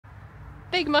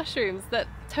big mushrooms, that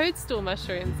toadstool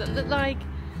mushrooms that look like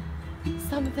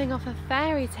something off a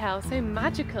fairy tale, so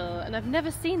magical, and I've never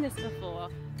seen this before.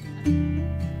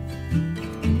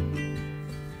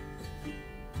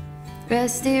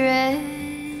 Rusty red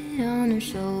on her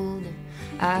shoulder,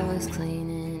 I was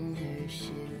cleaning her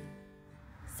shoe.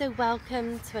 So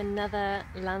welcome to another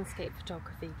landscape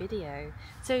photography video.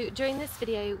 So during this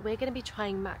video we're going to be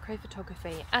trying macro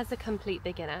photography as a complete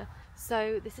beginner.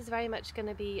 So this is very much going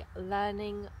to be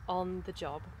learning on the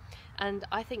job, and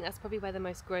I think that's probably where the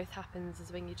most growth happens,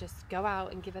 is when you just go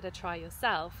out and give it a try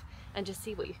yourself and just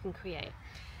see what you can create.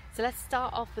 So let's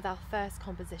start off with our first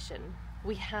composition.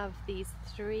 We have these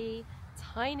three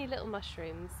tiny little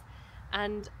mushrooms,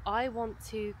 and I want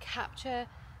to capture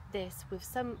this with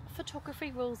some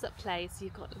photography rules at play. So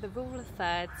you've got the rule of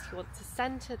thirds, you want to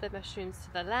center the mushrooms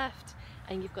to the left,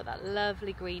 and you've got that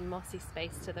lovely green mossy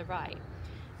space to the right.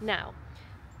 Now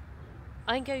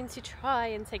I'm going to try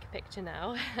and take a picture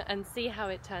now and see how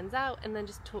it turns out, and then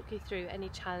just talk you through any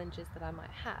challenges that I might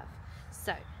have.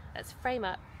 So let's frame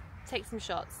up, take some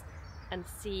shots, and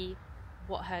see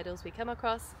what hurdles we come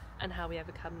across and how we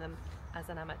overcome them as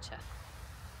an amateur.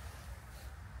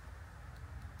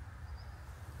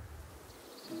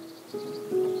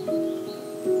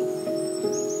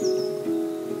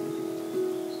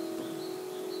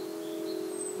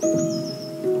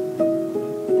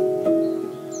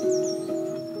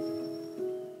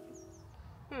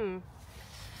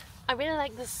 I really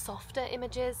like the softer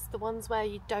images, the ones where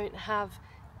you don't have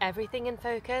everything in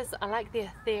focus. I like the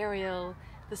ethereal,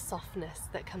 the softness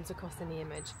that comes across in the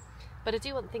image. But I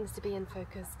do want things to be in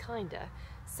focus, kinda.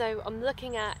 So I'm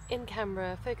looking at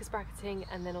in-camera focus bracketing,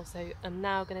 and then also I'm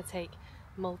now going to take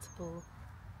multiple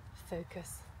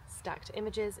focus stacked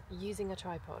images using a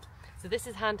tripod. So this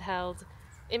is handheld,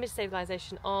 image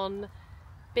stabilization on,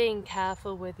 being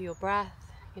careful with your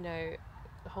breath, you know,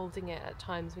 holding it at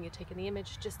times when you're taking the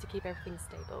image, just to keep everything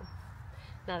stable.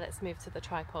 Now let's move to the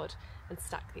tripod and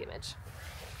stack the image.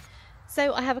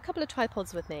 So I have a couple of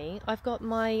tripods with me. I've got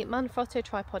my Manfrotto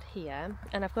tripod here,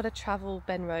 and I've got a travel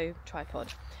Benro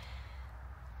tripod.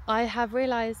 I have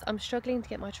realised I'm struggling to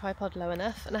get my tripod low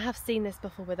enough, and I have seen this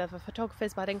before with other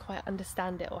photographers, but I didn't quite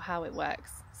understand it or how it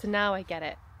works. So now I get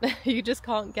it. You just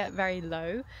can't get very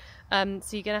low, so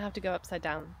you're going to have to go upside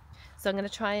down. So I'm going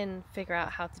to try and figure out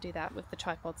how to do that with the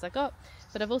tripods I got.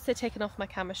 But I've also taken off my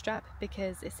camera strap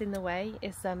because it's in the way.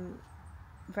 It's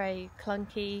very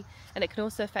clunky, and it can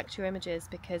also affect your images,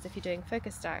 because if you're doing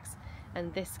focus stacks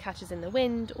and this catches in the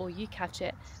wind or you catch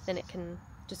it, then it can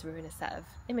just ruin a set of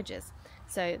images.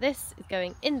 So this is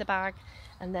going in the bag,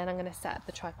 and then I'm going to set up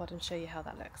the tripod and show you how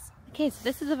that looks. Okay, so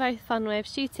this is a very fun way of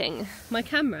shooting. My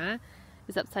camera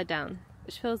is upside down,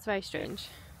 which feels very strange.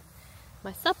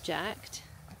 My subject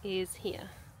is here.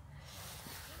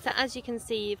 So as you can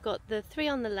see, you've got the three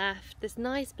on the left, this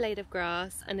nice blade of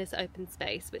grass, and this open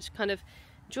space, which kind of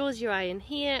draws your eye in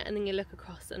here, and then you look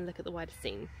across and look at the wider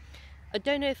scene. I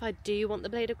don't know if I do want the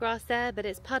blade of grass there, but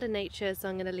it's part of nature, so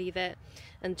I'm going to leave it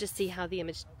and just see how the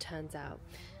image turns out.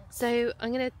 So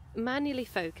I'm going to manually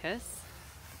focus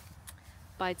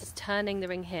by just turning the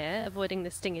ring here, avoiding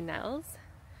the stinging nails.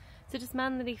 So just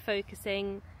manually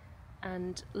focusing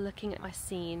and looking at my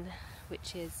scene,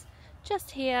 which is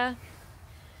just here,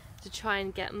 to try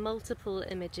and get multiple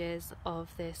images of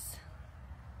this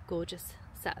gorgeous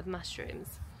set of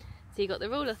mushrooms. So you've got the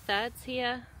rule of thirds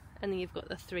here, and then you've got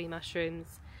the three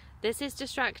mushrooms. This is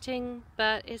distracting,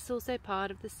 but it's also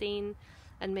part of the scene,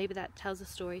 and maybe that tells a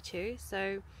story too. So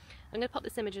I'm going to pop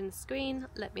this image on the screen.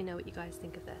 Let me know what you guys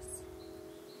think of this.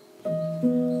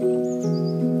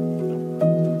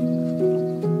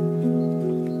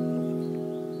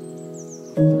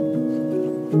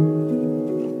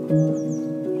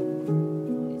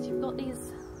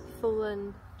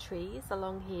 Trees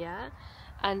along here,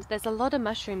 and there's a lot of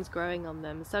mushrooms growing on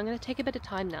them, so I'm going to take a bit of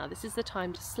time now. This is the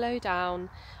time to slow down.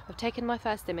 I've taken my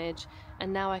first image,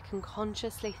 and now I can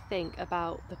consciously think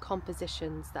about the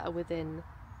compositions that are within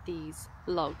these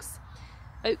logs.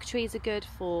 Oak trees are good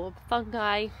for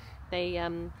fungi. They I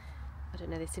don't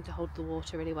know, they seem to hold the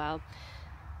water really well,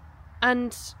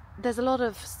 and there's a lot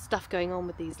of stuff going on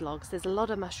with these logs. There's a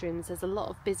lot of mushrooms, there's a lot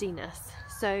of busyness,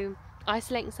 so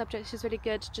isolating subjects is really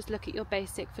good. Just look at your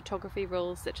basic photography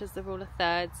rules, such as the rule of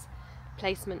thirds,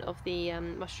 placement of the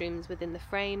mushrooms within the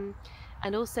frame,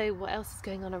 and also what else is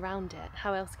going on around it.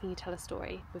 How else can you tell a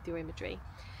story with your imagery?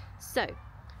 So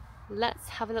let's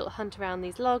have a little hunt around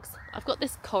these logs. I've got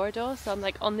this corridor, so I'm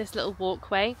like on this little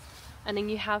walkway, and then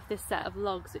you have this set of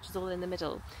logs which is all in the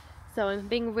middle. So I'm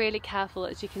being really careful.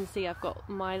 As you can see, I've got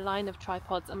my line of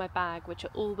tripods and my bag, which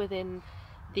are all within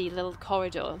the little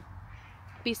corridor.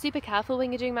 Be super careful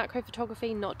when you're doing macro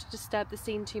photography not to disturb the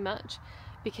scene too much,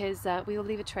 because we will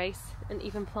leave a trace, and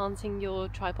even planting your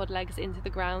tripod legs into the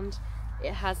ground,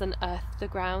 it has unearthed the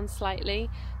ground slightly,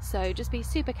 so just be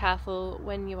super careful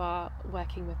when you are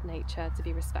working with nature to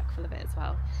be respectful of it as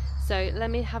well. So let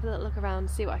me have a little look around,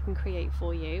 see what I can create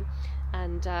for you,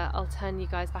 and I'll turn you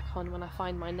guys back on when I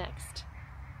find my next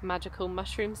magical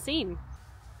mushroom scene.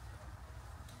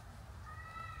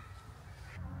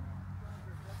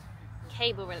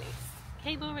 Cable release.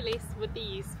 Cable release would be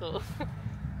useful.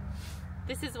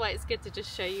 This is why it's good to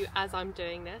just show you as I'm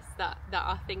doing this that there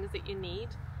are things that you need.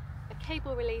 A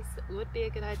cable release would be a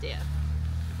good idea.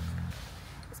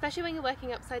 Especially when you're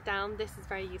working upside down, this is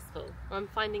very useful. I'm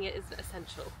finding it is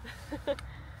essential.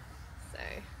 So,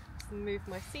 just move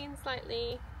my scene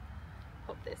slightly,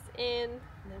 pop this in,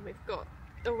 and then we've got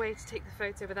a way to take the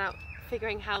photo without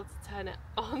figuring how to turn it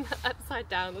on upside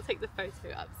down or take the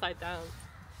photo upside down.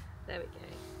 There we go.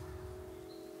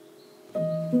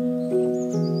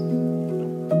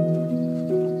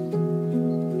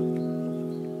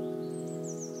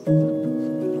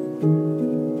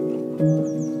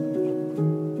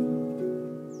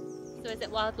 So is it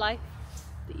wildlife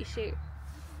that you shoot?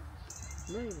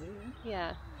 Maybe, yeah.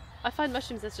 Yeah. I find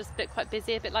mushrooms is just quite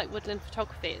busy, a bit like woodland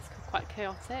photography. It's quite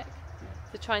chaotic.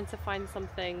 So trying to find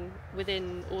something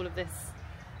within all of this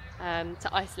to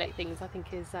isolate things, I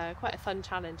think is quite a fun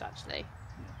challenge actually.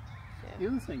 Yeah. The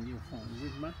other thing you'll find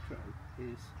with macro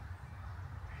is,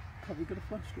 have you got a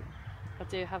flash gun? I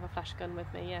do have a flash gun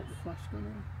with me, yes. Put the flash gun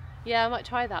on. Yeah, I might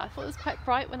try that. I thought it was quite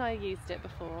bright when I used it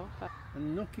before. But...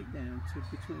 And knock it down to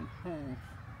between half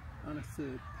and a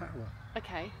third power.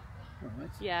 Okay. Right?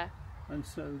 Yeah. And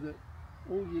so that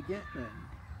all you get then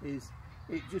is,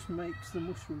 it just makes the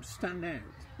mushroom stand out.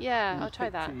 Yeah, I'll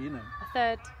try that. You know. A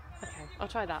third. Okay, I'll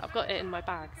try that. I've got it in my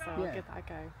bag, so Yeah. I'll give that a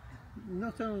go.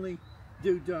 Not only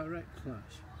do direct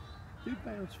flash, do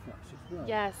bounce flash as well.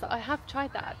 Yeah, so I have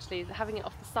tried that actually, having it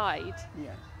off the side.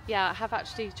 Yeah. Yeah, I have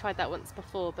actually tried that once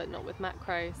before, but not with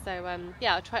macro. So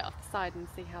yeah, I'll try it off the side and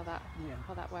see how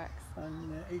that works.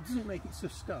 And it doesn't make it so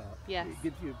stark. Yes. It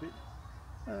gives you a bit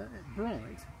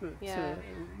bright, but Yeah.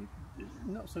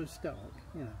 not so stark,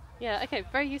 you know. Yeah, okay,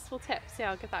 very useful tips.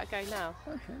 Yeah, I'll give that a go now.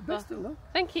 Okay, best of luck.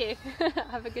 Thank you.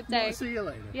 Have a good day. I'll see you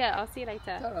later. Yeah, I'll see you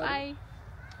later. Ta-ra. Bye.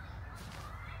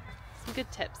 Some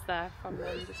good tips there from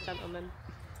this gentleman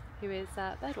who is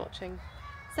bird watching.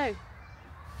 So,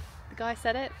 the guy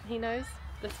said it, he knows.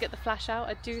 Let's get the flash out.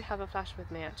 I do have a flash with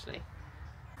me actually.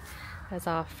 There's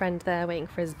our friend there waiting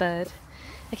for his bird.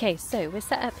 Okay, so we're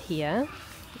set up here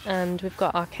and we've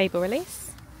got our cable release.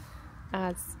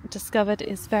 As discovered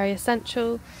is very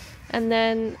essential, and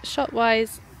then shot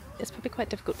wise it's probably quite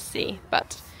difficult to see,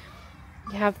 but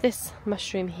you have this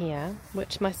mushroom here,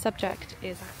 which my subject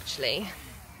is actually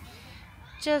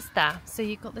just there. So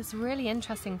you've got this really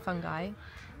interesting fungi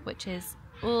which is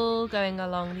all going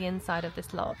along the inside of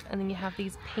this log, and then you have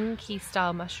these pinky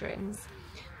style mushrooms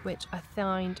which I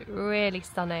find really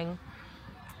stunning.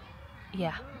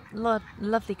 Yeah,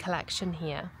 lovely collection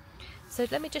here. So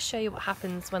let me just show you what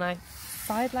happens when I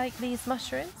side like these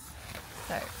mushrooms.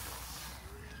 So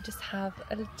you just have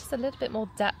just a little bit more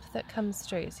depth that comes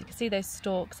through. So you can see those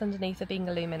stalks underneath are being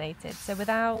illuminated. So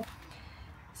without,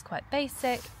 it's quite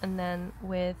basic, and then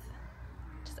with,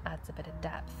 just adds a bit of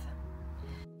depth.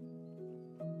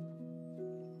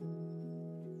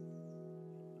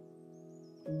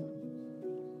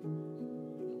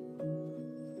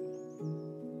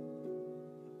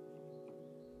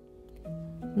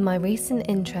 My recent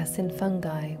interest in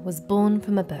fungi was born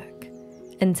from a book.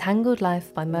 Entangled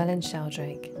Life by Merlin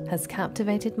Sheldrake has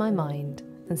captivated my mind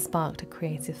and sparked a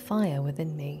creative fire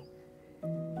within me.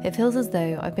 It feels as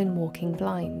though I've been walking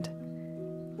blind,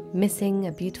 missing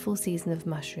a beautiful season of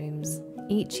mushrooms,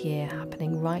 each year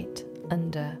happening right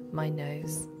under my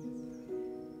nose.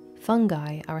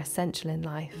 Fungi are essential in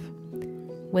life.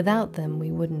 Without them,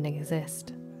 we wouldn't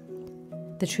exist.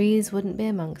 The trees wouldn't be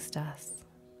amongst us,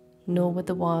 nor would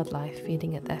the wildlife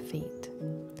feeding at their feet.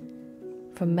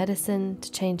 From medicine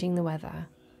to changing the weather,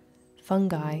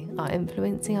 fungi are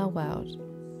influencing our world,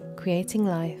 creating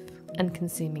life and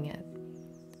consuming it.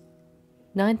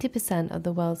 90% of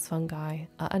the world's fungi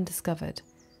are undiscovered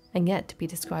and yet to be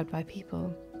described by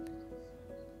people.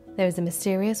 There is a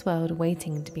mysterious world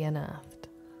waiting to be unearthed.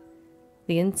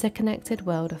 The interconnected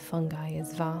world of fungi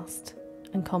is vast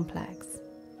and complex,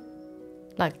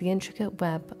 like the intricate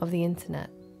web of the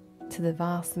internet to the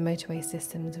vast motorway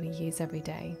systems we use every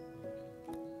day.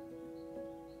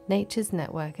 Nature's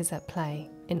network is at play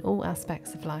in all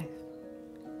aspects of life.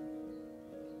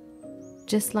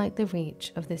 Just like the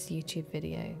reach of this YouTube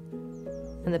video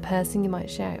and the person you might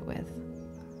share it with,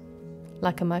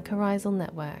 Like a mycorrhizal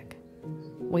network,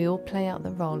 we all play out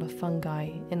the role of fungi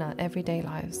in our everyday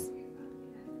lives.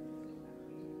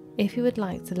 If you would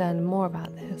like to learn more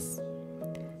about this,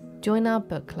 join our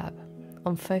book club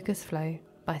on Focus Flow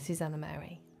by Suzannah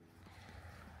Mary.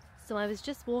 So I was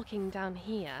just walking down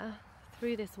here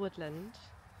through this woodland,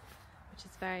 which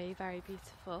is very, very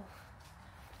beautiful,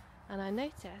 and I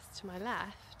noticed to my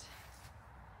left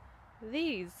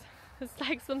these. It's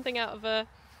like something out of a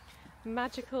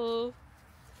magical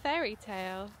fairy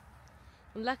tale.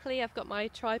 And luckily I've got my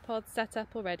tripod set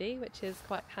up already, which is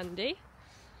quite handy,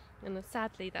 and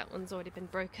sadly that one's already been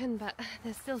broken, but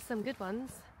there's still some good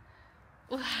ones.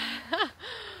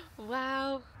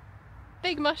 Wow,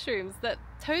 big mushrooms, that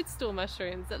toadstool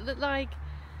mushrooms that look like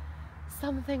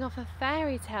something off a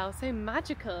fairy tale, so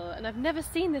magical, and I've never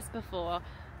seen this before.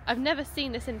 I've never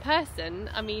seen this in person.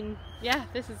 I mean, yeah,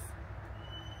 this is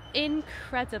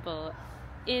incredible.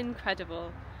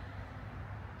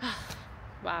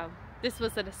 Wow, this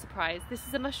wasn't a surprise. This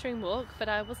is a mushroom walk, but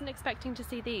I wasn't expecting to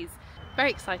see these. Very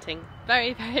exciting,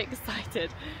 very, very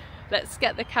excited. Let's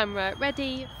get the camera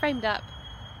ready, framed up,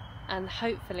 and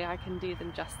hopefully I can do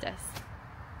them justice.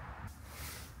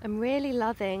 I'm really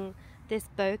loving this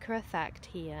bokeh effect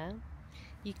here.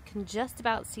 You can just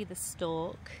about see the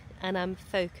stalk, and I'm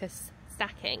focus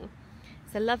stacking.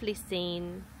 It's a lovely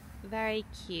scene, very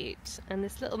cute, and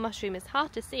this little mushroom is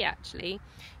hard to see actually.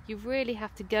 You really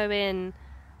have to go in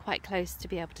quite close to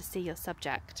be able to see your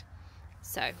subject.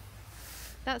 So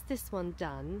that's this one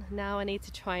done. Now I need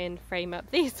to try and frame up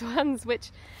these ones,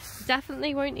 which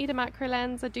definitely won't need a macro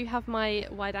lens. I do have my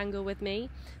wide angle with me,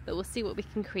 but we'll see what we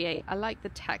can create. I like the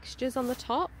textures on the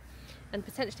top, and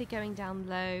potentially going down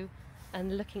low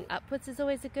and looking upwards is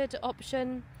always a good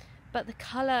option, but the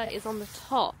colour is on the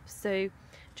top, so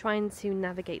trying to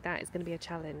navigate that is going to be a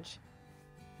challenge.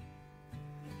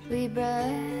 We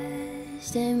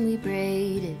brushed and we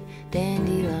braided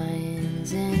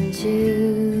dandelions and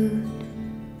chewed.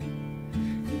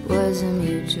 It was a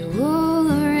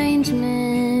mutual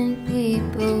arrangement we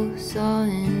both saw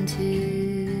into.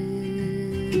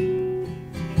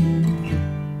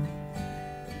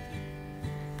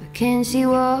 But can she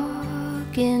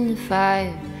walk in the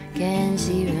fire? Can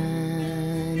she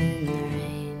run in the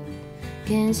rain?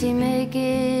 Can she make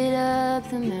it up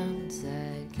the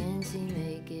mountainside? Can she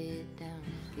make it down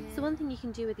again? So one thing you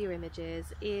can do with your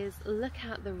images is look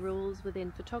at the rules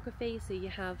within photography. So you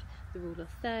have the rule of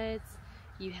thirds,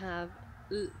 you have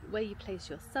where you place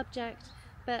your subject,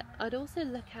 but I'd also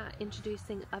look at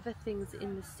introducing other things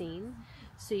in the scene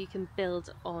so you can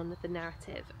build on the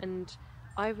narrative. And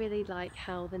I really like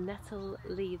how the nettle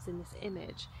leaves in this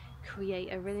image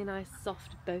create a really nice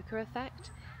soft bokeh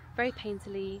effect, very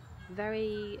painterly,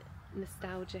 very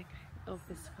nostalgic of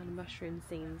this kind of mushroom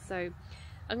scene. So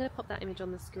I'm going to pop that image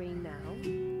on the screen now.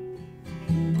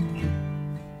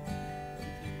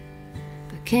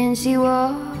 But can she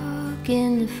walk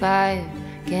in the fire?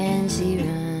 Can she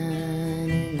run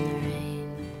in the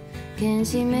rain? Can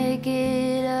she make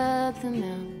it up the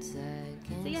mountainside?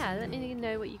 So yeah, let me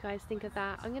know what you guys think of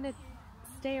that. I'm going to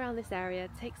stay around this area,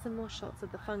 take some more shots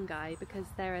of the fungi because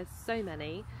there are so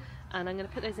many, and I'm going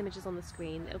to put those images on the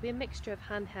screen. It'll be a mixture of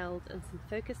handheld and some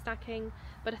focus stacking,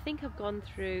 but I think I've gone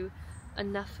through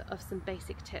enough of some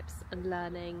basic tips and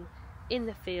learning in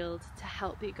the field to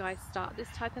help you guys start this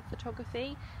type of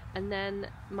photography. And then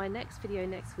my next video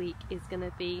next week is going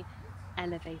to be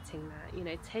elevating that, you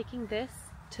know, taking this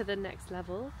to the next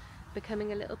level,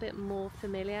 becoming a little bit more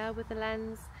familiar with the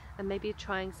lens, and maybe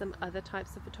trying some other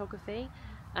types of photography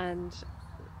and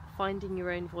finding your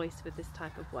own voice with this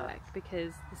type of work,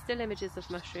 because the still images of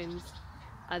mushrooms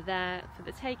are there for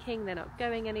the taking, they're not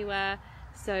going anywhere,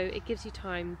 so it gives you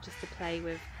time just to play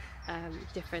with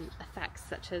different effects,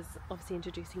 such as obviously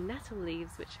introducing nettle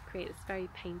leaves, which create this very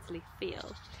painterly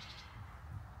feel.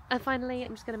 And finally,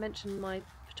 I'm just going to mention my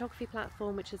photography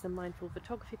platform, which is a mindful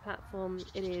photography platform.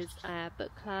 It is a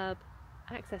book club,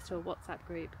 access to a WhatsApp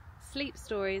group, sleep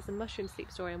stories, a mushroom sleep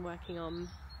story I'm working on,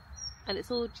 and it's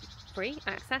all free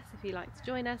access if you like to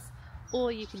join us,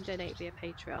 or you can donate via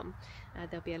Patreon.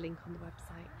 There'll be a link on the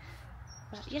website.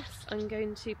 But yes, I'm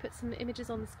going to put some images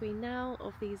on the screen now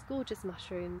of these gorgeous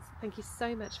mushrooms. Thank you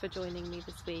so much for joining me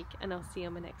this week, and I'll see you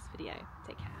on my next video.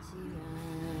 Take care.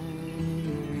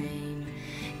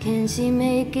 Can she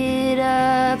make it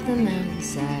up the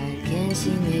mountainside? Can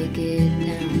she make it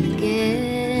down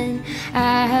again?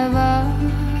 I have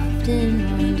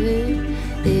often wondered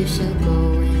if she'll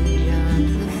go and jump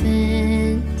the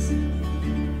fence.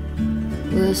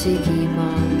 Will she keep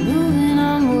on moving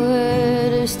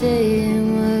onward or stay